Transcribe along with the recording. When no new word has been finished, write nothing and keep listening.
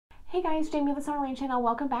Hey guys, Jamie of the Summer Rain channel,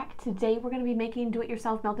 welcome back. Today we're going to be making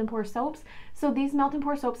do-it-yourself melt and pour soaps. So these melt and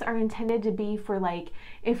pour soaps are intended to be for like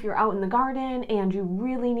if you're out in the garden and you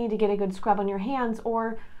really need to get a good scrub on your hands,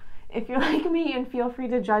 or if you're like me, and feel free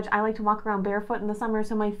to judge, I like to walk around barefoot in the summer,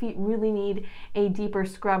 so my feet really need a deeper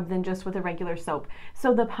scrub than just with a regular soap.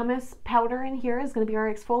 So the pumice powder in here is going to be our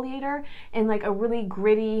exfoliator, and like a really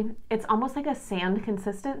gritty, it's almost like a sand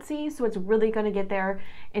consistency, so it's really going to get there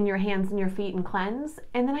in your hands and your feet and cleanse.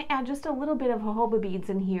 And then I add just a little bit of jojoba beads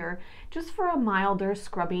in here, just for a milder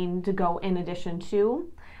scrubbing to go in addition to.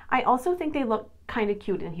 I also think they look kind of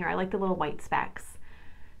cute in here. I like the little white specks.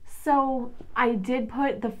 So I did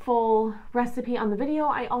put the full recipe on the video.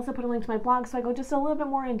 I also put a link to my blog, so I go just a little bit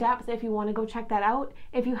more in depth if you want to go check that out.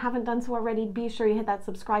 If you haven't done so already, be sure you hit that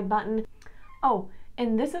subscribe button. Oh,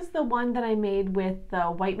 and this is the one that I made with the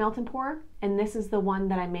white melt and pour, and this is the one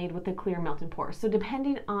that I made with the clear melt and pour. So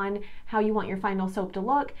depending on how you want your final soap to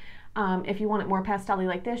look, if you want it more pastel-y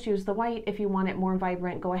like this, use the white. If you want it more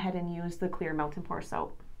vibrant, go ahead and use the clear melt and pour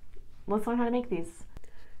soap. Let's learn how to make these.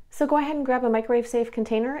 So go ahead and grab a microwave safe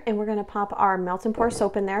container, and we're going to pop our melt and pour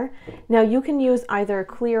soap in there. Now you can use either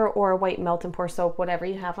clear or white melt and pour soap, whatever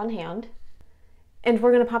you have on hand. And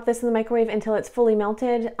we're going to pop this in the microwave until it's fully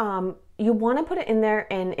melted. You want to put it in there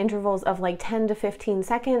in intervals of like 10 to 15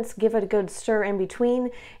 seconds. Give it a good stir in between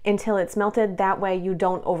until it's melted. That way you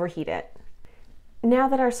don't overheat it. Now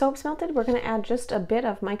that our soap's melted, we're going to add just a bit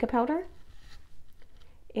of mica powder,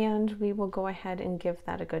 and we will go ahead and give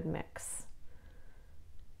that a good mix.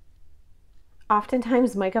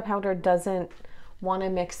 Oftentimes mica powder doesn't want to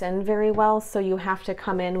mix in very well, so you have to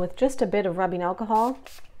come in with just a bit of rubbing alcohol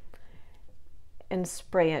and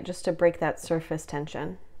spray it just to break that surface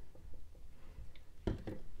tension.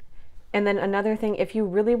 And then another thing, if you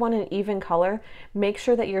really want an even color, make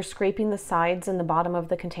sure that you're scraping the sides and the bottom of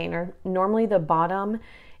the container. Normally the bottom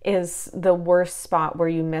is the worst spot where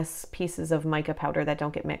you miss pieces of mica powder that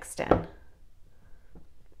don't get mixed in.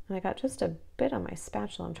 I got just a bit on my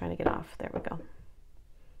spatula I'm trying to get off. There we go.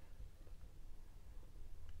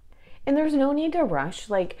 And there's no need to rush.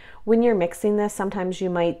 Like when you're mixing this, sometimes you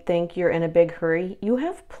might think you're in a big hurry. You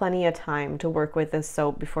have plenty of time to work with this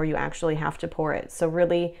soap before you actually have to pour it. So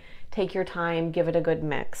really take your time, give it a good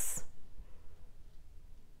mix.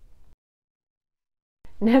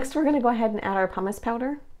 Next, we're going to go ahead and add our pumice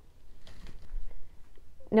powder.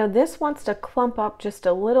 Now this wants to clump up just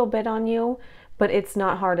a little bit on you, but it's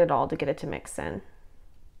not hard at all to get it to mix in.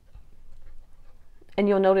 And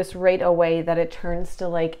you'll notice right away that it turns to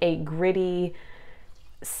like a gritty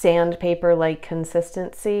sandpaper-like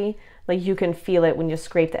consistency. Like you can feel it when you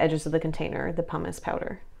scrape the edges of the container, the pumice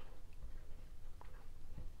powder.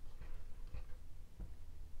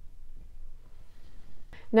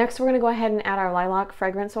 Next, we're going to go ahead and add our lilac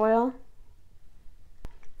fragrance oil.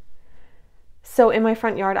 So in my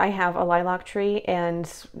front yard, I have a lilac tree, and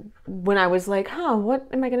when I was like, what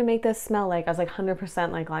am I going to make this smell like? I was like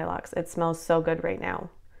 100% like lilacs. It smells so good right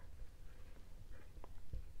now.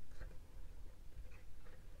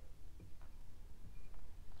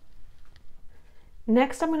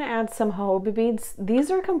 Next, I'm going to add some jojoba beads. These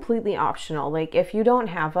are completely optional. Like if you don't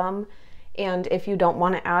have them, and if you don't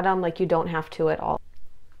want to add them, like you don't have to at all.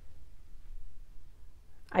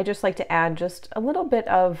 I just like to add just a little bit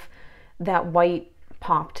of that white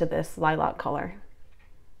pop to this lilac color.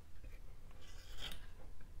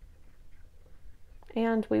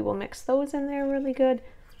 And we will mix those in there really good.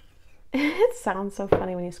 It sounds so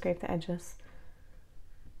funny when you scrape the edges.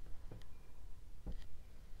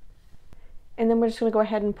 And then we're just going to go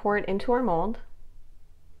ahead and pour it into our mold.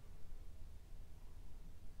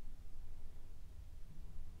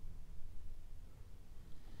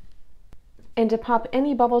 And to pop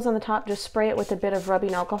any bubbles on the top, just spray it with a bit of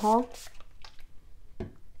rubbing alcohol.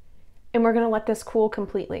 And we're going to let this cool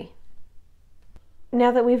completely.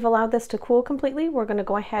 Now that we've allowed this to cool completely, we're going to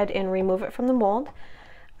go ahead and remove it from the mold.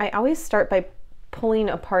 I always start by pulling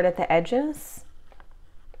apart at the edges.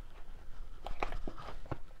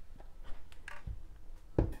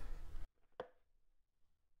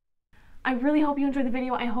 I really hope you enjoyed the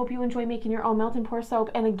video. I hope you enjoy making your own melt and pour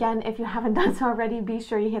soap. And again, if you haven't done so already, be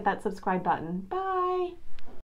sure you hit that subscribe button. Bye!